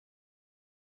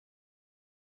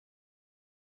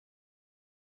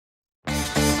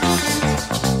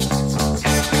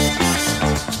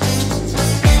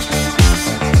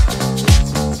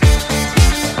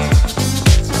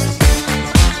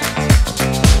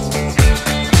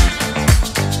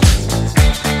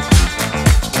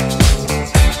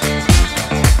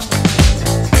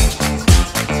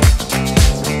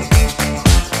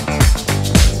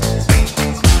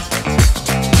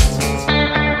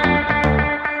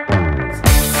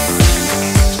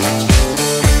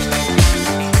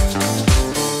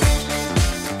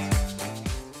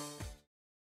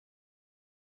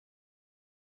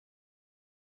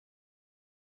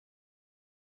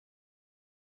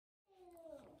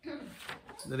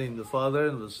In the name of the Father,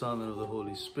 and of the Son, and of the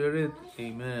Holy Spirit.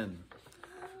 Amen.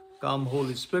 Come,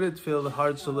 Holy Spirit, fill the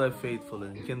hearts of thy faithful,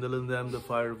 and kindle in them the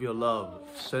fire of your love.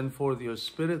 Send forth your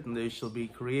Spirit, and they shall be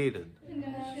created.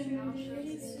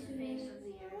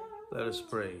 Let us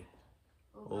pray.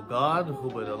 O God, who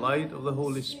by the light of the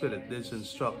Holy Spirit didst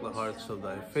instruct the hearts of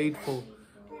thy faithful,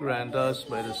 grant us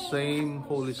by the same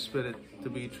Holy Spirit to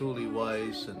be truly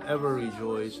wise and ever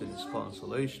rejoice in his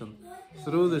consolation.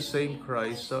 Through the same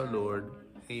Christ our Lord.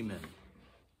 Amen.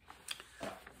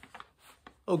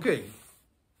 Okay.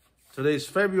 Today is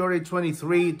February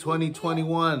 23,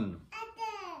 2021,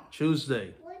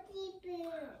 Tuesday.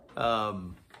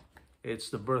 It's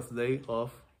the birthday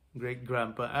of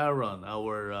great-grandpa Aaron,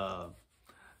 our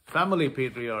family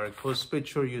patriarch, whose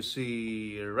picture you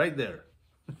see right there.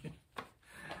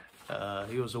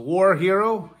 He was a war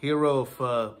hero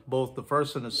of both the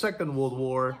First and the Second World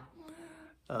War,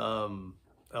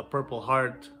 a Purple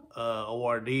Heart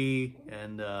awardee,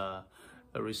 and a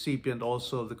recipient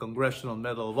also of the Congressional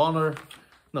Medal of Honor.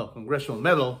 No, Congressional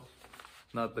Medal,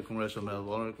 not the Congressional Medal of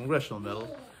Honor, Congressional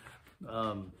Medal.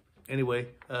 Anyway,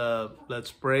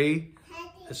 let's pray,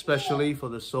 especially for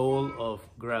the soul of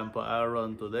Grandpa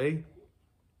Aaron today,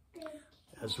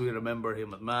 as we remember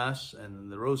him at Mass and in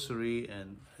the Rosary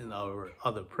and in our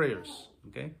other prayers,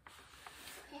 okay?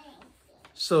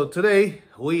 So today,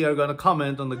 we are going to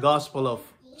comment on the Gospel of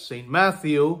St.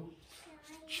 Matthew,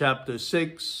 chapter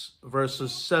 6,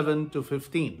 verses 7 to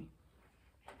 15.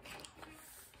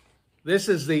 This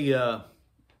is the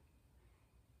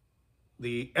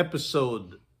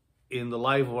episode in the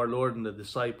life of our Lord and the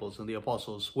disciples and the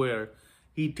apostles where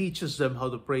he teaches them how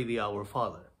to pray the Our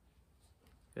Father.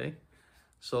 Okay?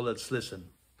 So let's listen.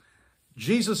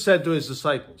 Jesus said to his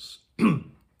disciples,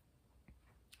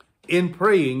 "In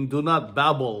praying, do not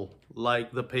babble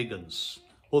like the pagans,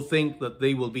 who think that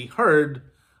they will be heard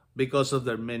because of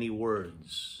their many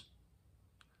words.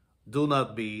 Do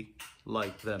not be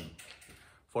like them.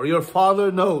 For your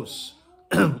Father knows,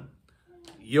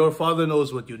 your Father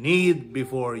knows what you need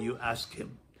before you ask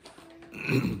him."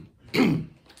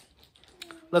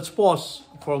 Let's pause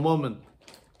for a moment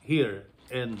here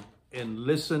and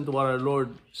listen to what our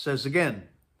Lord says again.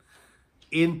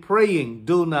 In praying,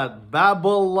 do not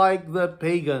babble like the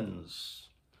pagans,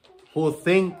 who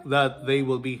think that they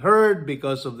will be heard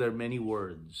because of their many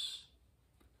words.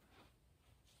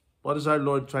 What is our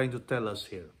Lord trying to tell us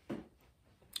here?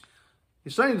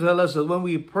 He's trying to tell us that when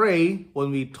we pray,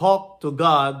 when we talk to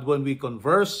God, when we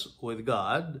converse with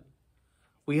God,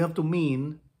 we have to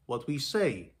mean what we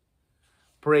say.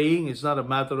 Praying is not a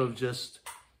matter of just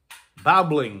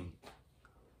babbling,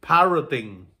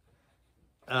 parroting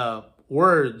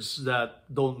words that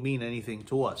don't mean anything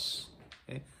to us.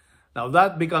 Okay? Now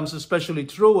that becomes especially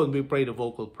true when we pray the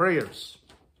vocal prayers.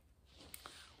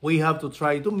 We have to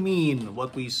try to mean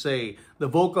what we say. The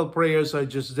vocal prayers are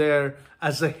just there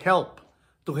as a help,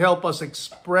 to help us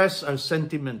express our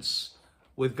sentiments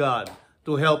with God,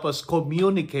 to help us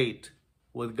communicate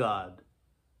with God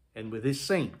and with his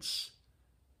saints,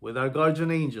 with our guardian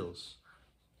angels.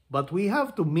 But we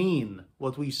have to mean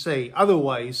what we say.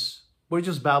 Otherwise, we're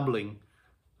just babbling,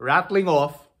 rattling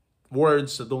off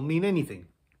words that don't mean anything.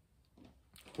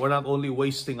 We're not only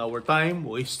wasting our time,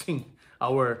 wasting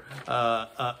our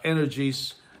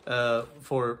energies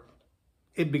for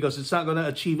it, because it's not going to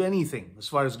achieve anything as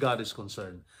far as God is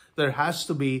concerned. There has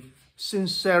to be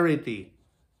sincerity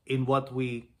in what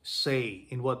we say,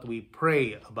 in what we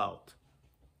pray about.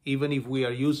 Even if we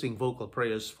are using vocal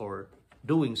prayers for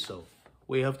doing so,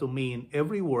 we have to mean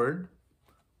every word.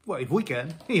 Well, if we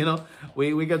can,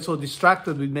 we get so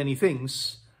distracted with many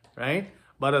things, right?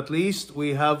 But at least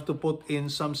we have to put in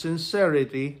some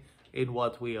sincerity in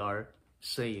what we are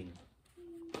saying.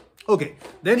 Okay,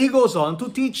 then he goes on to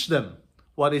teach them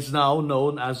what is now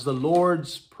known as the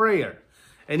Lord's Prayer.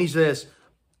 And he says,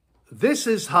 this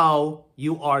is how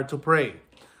you are to pray.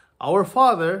 Our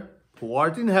Father, who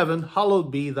art in heaven, hallowed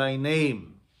be thy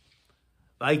name.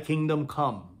 Thy kingdom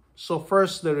come. So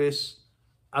first there is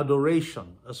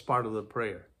adoration as part of the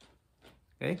prayer.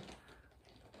 Okay?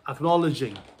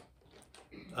 Acknowledging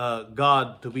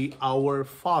God to be our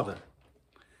Father.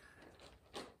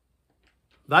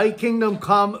 Thy kingdom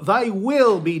come, thy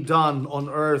will be done on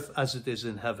earth as it is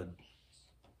in heaven.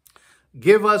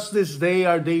 Give us this day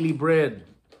our daily bread.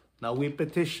 Now we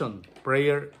petition.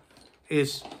 Prayer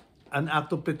is an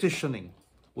act of petitioning.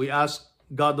 We ask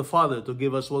God the Father to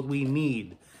give us what we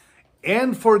need.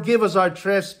 And forgive us our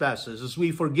trespasses, as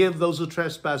we forgive those who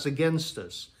trespass against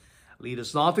us. Lead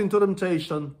us not into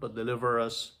temptation, but deliver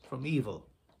us from evil.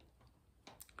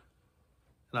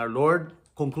 And our Lord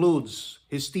concludes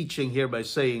his teaching here by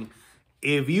saying,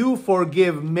 If you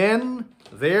forgive men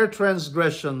their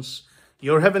transgressions,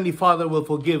 your heavenly Father will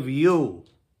forgive you.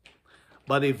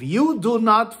 But if you do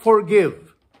not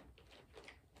forgive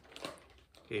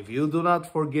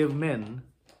men,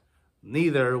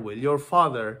 neither will your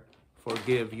Father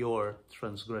forgive your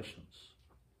transgressions.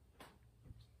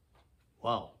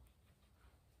 Wow.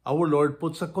 Our Lord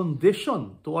puts a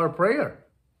condition to our prayer.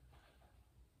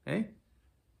 Okay?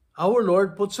 Our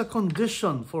Lord puts a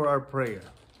condition for our prayer.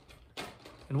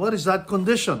 And what is that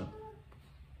condition?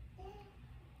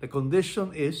 The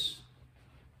condition is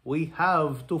we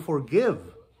have to forgive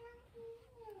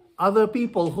other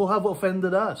people who have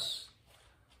offended us.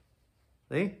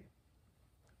 Okay?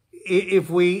 If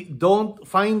we don't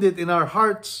find it in our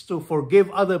hearts to forgive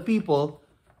other people,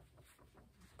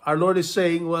 our Lord is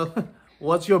saying, well,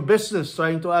 what's your business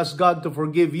trying to ask God to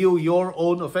forgive you your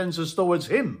own offenses towards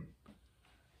Him?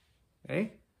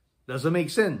 Okay? Doesn't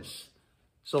make sense.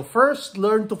 So first,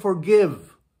 learn to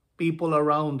forgive people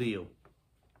around you.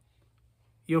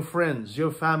 Your friends,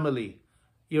 your family,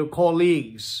 your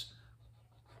colleagues,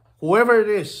 whoever it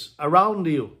is around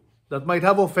you that might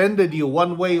have offended you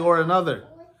one way or another.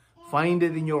 Find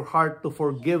it in your heart to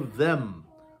forgive them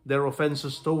their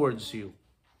offenses towards you.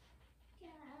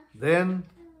 Then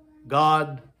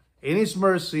God, in His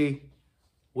mercy,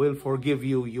 will forgive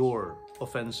you your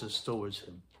offenses towards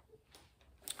Him.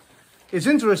 It's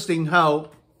interesting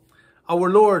how our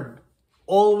Lord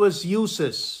always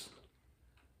uses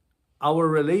our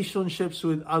relationships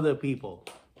with other people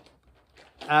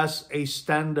as a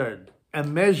standard, a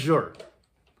measure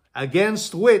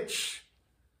against which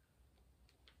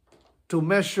to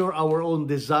measure our own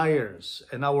desires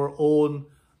and our own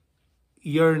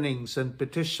yearnings and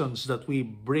petitions that we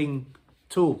bring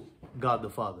to God the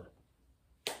Father.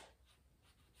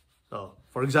 So,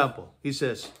 for example, He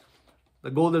says, the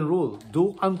golden rule,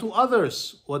 do unto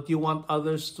others what you want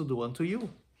others to do unto you.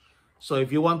 So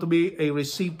if you want to be a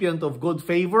recipient of good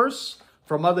favors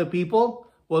from other people,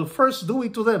 well, first do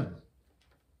it to them.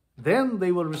 Then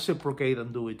they will reciprocate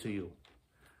and do it to you.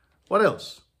 What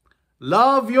else?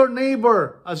 Love your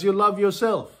neighbor as you love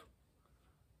yourself.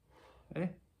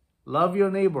 Okay? Love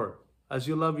your neighbor as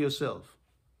you love yourself.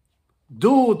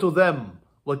 Do to them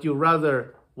what you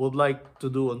rather would like to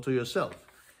do unto yourself.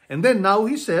 And then now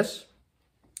He says,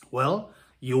 well,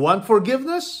 you want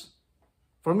forgiveness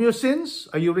from your sins?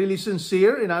 Are you really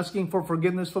sincere in asking for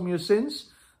forgiveness from your sins?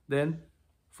 Then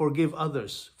forgive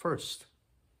others first.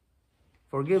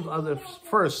 Forgive others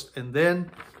first, and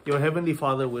then your Heavenly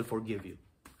Father will forgive you.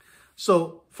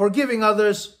 So, forgiving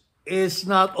others is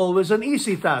not always an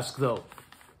easy task, though.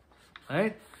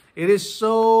 Right? It is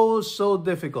so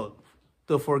difficult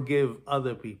to forgive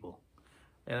other people.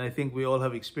 And I think we all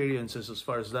have experiences as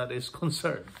far as that is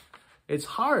concerned. It's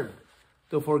hard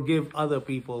to forgive other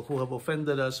people who have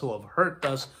offended us, who have hurt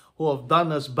us, who have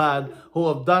done us bad, who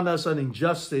have done us an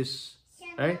injustice,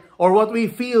 right? Or what we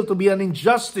feel to be an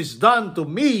injustice done to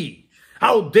me.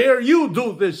 How dare you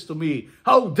do this to me?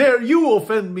 How dare you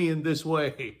offend me in this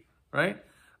way, right?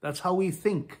 That's how we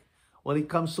think when it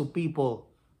comes to people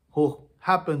who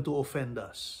happen to offend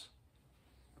us.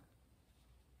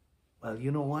 Well,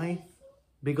 you know why?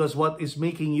 Because what is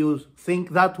making you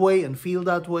think that way and feel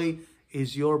that way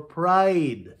is your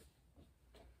pride.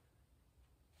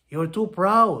 You're too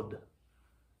proud.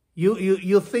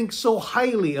 You think so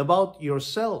highly about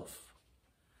yourself.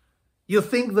 You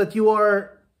think that you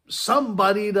are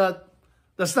somebody that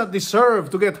does not deserve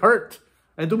to get hurt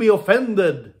and to be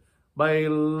offended by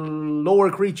lower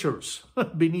creatures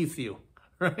beneath you,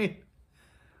 right?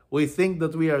 We think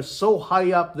that we are so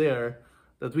high up there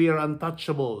that we are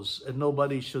untouchables and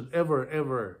nobody should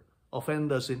ever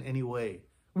offend us in any way.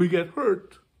 We get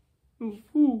hurt.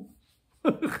 Ooh.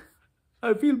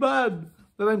 I feel bad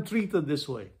that I'm treated this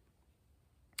way.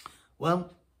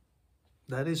 Well,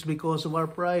 that is because of our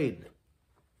pride.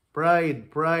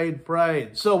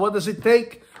 Pride. So what does it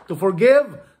take to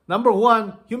forgive? Number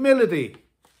one, humility.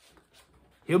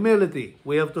 Humility.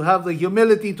 We have to have the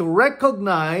humility to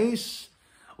recognize.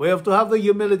 We have to have the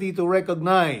humility to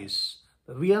recognize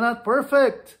that we are not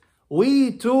perfect.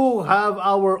 We too have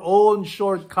our own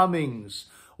shortcomings.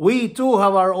 We too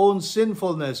have our own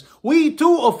sinfulness. We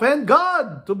too offend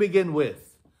God to begin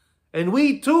with. And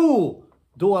we too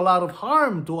do a lot of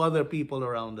harm to other people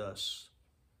around us.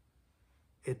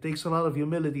 It takes a lot of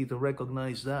humility to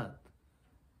recognize that.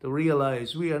 To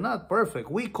realize we are not perfect.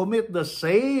 We commit the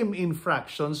same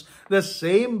infractions, the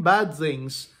same bad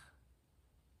things,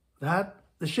 that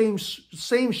the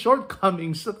same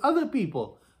shortcomings that other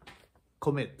people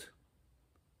commit.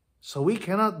 So we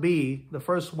cannot be the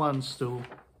first ones to,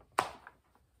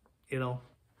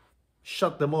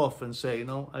 shut them off and say,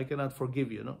 no, I cannot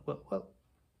forgive you. No, well,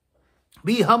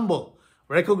 be humble.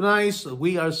 Recognize that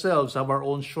we ourselves have our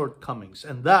own shortcomings.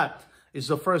 And that is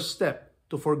the first step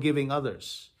to forgiving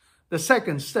others. The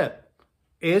second step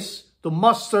is to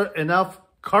muster enough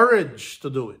courage to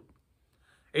do it.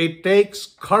 It takes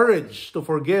courage to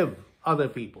forgive other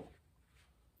people.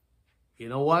 You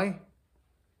know why?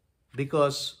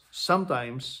 Because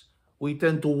sometimes we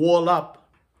tend to wall up.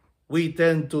 We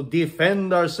tend to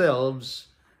defend ourselves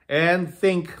and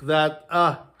think that,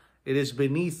 it is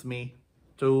beneath me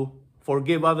to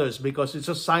forgive others because it's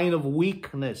a sign of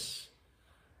weakness.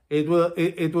 It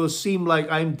will seem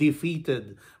like I'm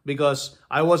defeated because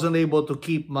I wasn't able to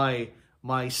keep my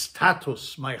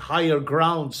status, my higher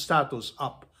ground status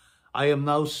up. I am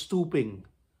now stooping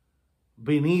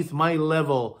beneath my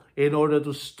level in order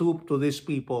to stoop to these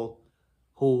people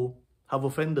who have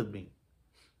offended me.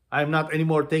 I'm not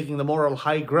anymore taking the moral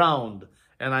high ground,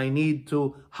 and I need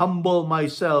to humble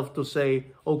myself to say,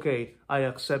 okay, I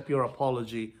accept your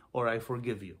apology or I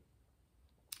forgive you.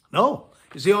 No,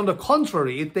 you see, on the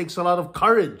contrary, it takes a lot of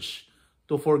courage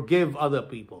to forgive other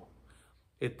people.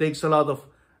 It takes a lot of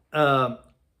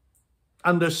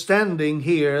understanding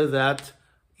here that,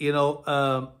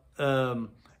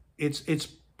 it's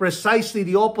precisely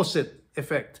the opposite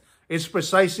effect. It's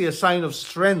precisely a sign of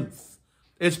strength.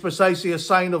 It's precisely a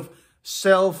sign of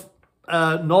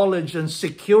self-knowledge and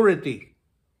security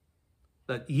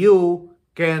that you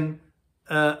can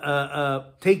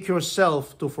take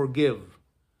yourself to forgive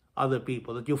other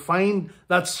people, that you find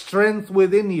that strength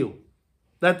within you,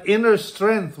 that inner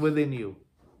strength within you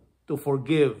to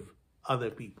forgive other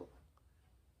people.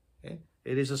 Okay?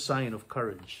 It is a sign of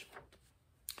courage.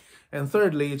 And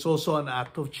thirdly, it's also an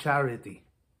act of charity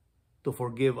to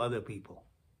forgive other people.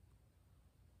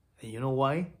 And you know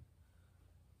why?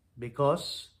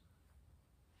 Because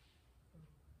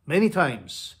many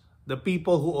times the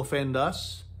people who offend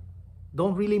us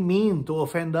don't really mean to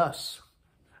offend us.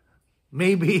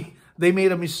 Maybe they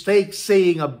made a mistake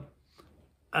saying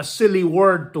a silly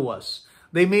word to us.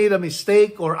 They made a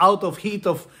mistake, or out of heat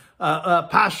of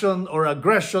passion or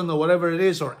aggression or whatever it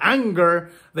is, or anger,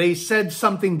 they said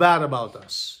something bad about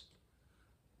us.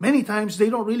 Many times they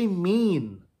don't really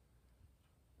mean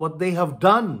what they have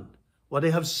done, what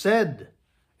they have said,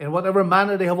 in whatever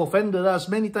manner they have offended us.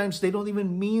 Many times they don't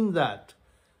even mean that.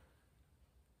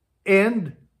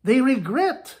 And they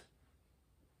regret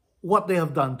what they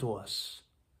have done to us.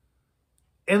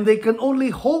 And they can only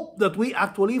hope that we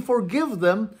actually forgive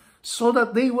them so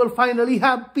that they will finally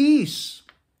have peace.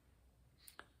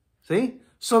 See?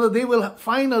 So that they will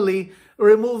finally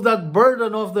remove that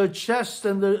burden off their chest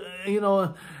and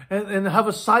and have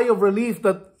a sigh of relief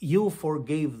that you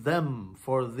forgave them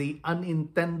for the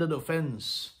unintended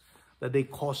offense that they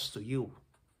caused to you.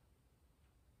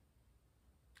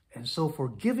 And so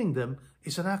forgiving them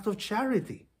is an act of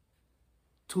charity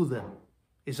to them.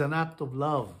 It's an act of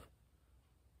love.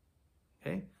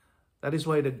 Okay? That is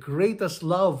why the greatest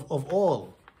love of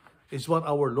all is what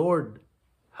our Lord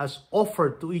has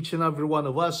offered to each and every one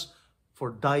of us for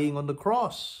dying on the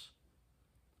cross.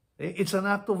 It's an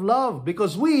act of love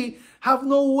because we have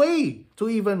no way to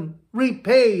even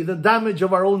repay the damage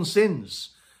of our own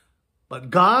sins.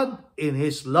 But God, in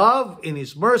His love, in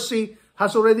His mercy,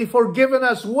 has already forgiven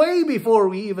us way before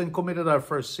we even committed our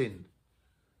first sin.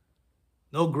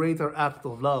 No greater act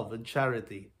of love and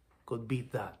charity could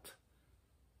beat that.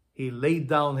 He laid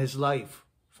down His life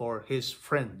for His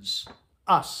friends,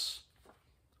 us,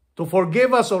 to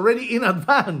forgive us already in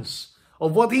advance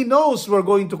of what He knows we're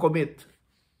going to commit.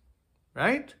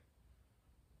 Right?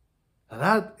 And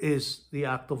that is the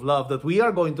act of love that we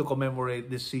are going to commemorate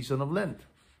this season of Lent.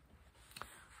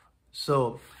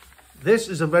 So, this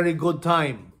is a very good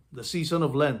time, the season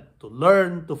of Lent, to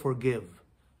learn to forgive.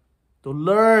 To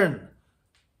learn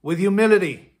with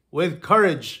humility, with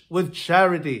courage, with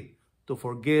charity, to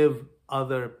forgive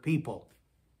other people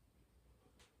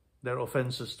their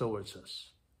offenses towards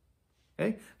us.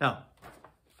 Okay? Now,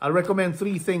 I'll recommend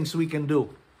 3 things we can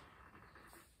do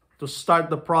to start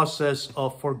the process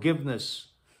of forgiveness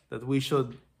that we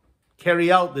should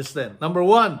carry out this Lent. Number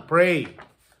 1, pray.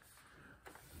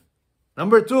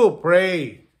 Number 2,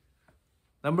 pray.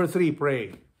 Number 3,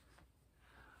 pray.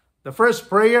 The first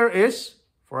prayer is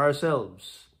for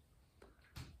ourselves.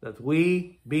 That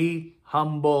we be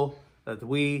humble, that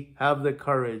we have the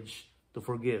courage to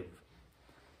forgive.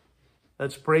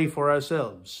 Let's pray for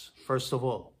ourselves, first of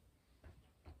all.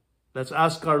 Let's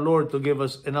ask our Lord to give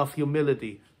us enough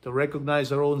humility to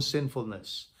recognize our own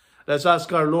sinfulness. Let's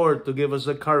ask our Lord to give us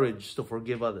the courage to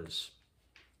forgive others.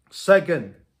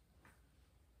 Second,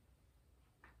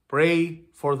 pray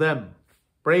for them.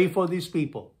 Pray for these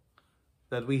people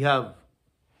that we have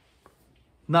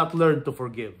not learned to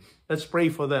forgive. Let's pray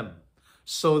for them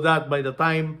so that by the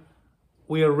time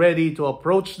we are ready to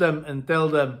approach them and tell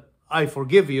them, I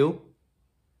forgive you,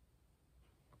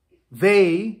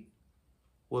 they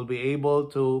will be able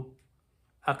to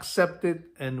accept it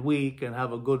and we can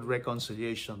have a good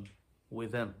reconciliation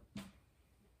with them.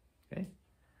 Okay?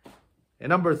 And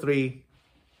number 3,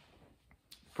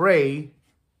 pray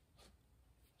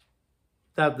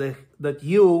that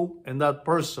you and that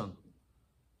person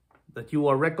that you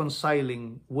are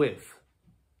reconciling with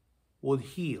would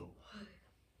heal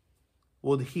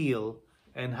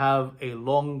and have a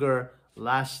longer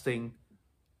lasting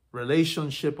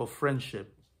relationship of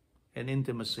friendship and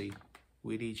intimacy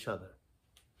with each other.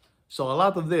 So a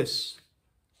lot of this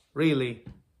really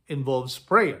involves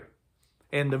prayer.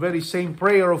 And the very same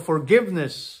prayer of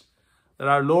forgiveness that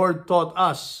our Lord taught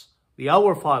us, the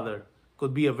Our Father,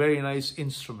 could be a very nice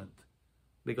instrument.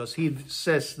 Because he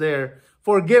says there,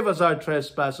 forgive us our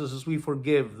trespasses as we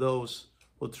forgive those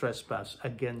who trespass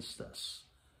against us.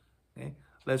 Okay?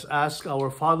 Let's ask our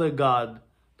Father God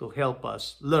to help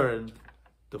us learn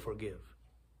to forgive.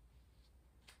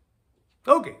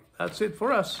 Okay, that's it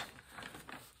for us.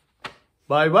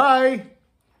 Bye-bye.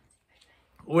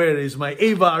 Where is my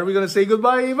Eva? Are we going to say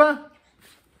goodbye, Eva?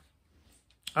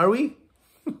 Are we?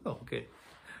 Okay.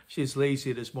 She's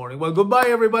lazy this morning. Well, goodbye,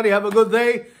 everybody. Have a good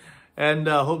day. And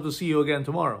hope to see you again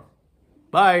tomorrow.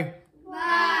 Bye.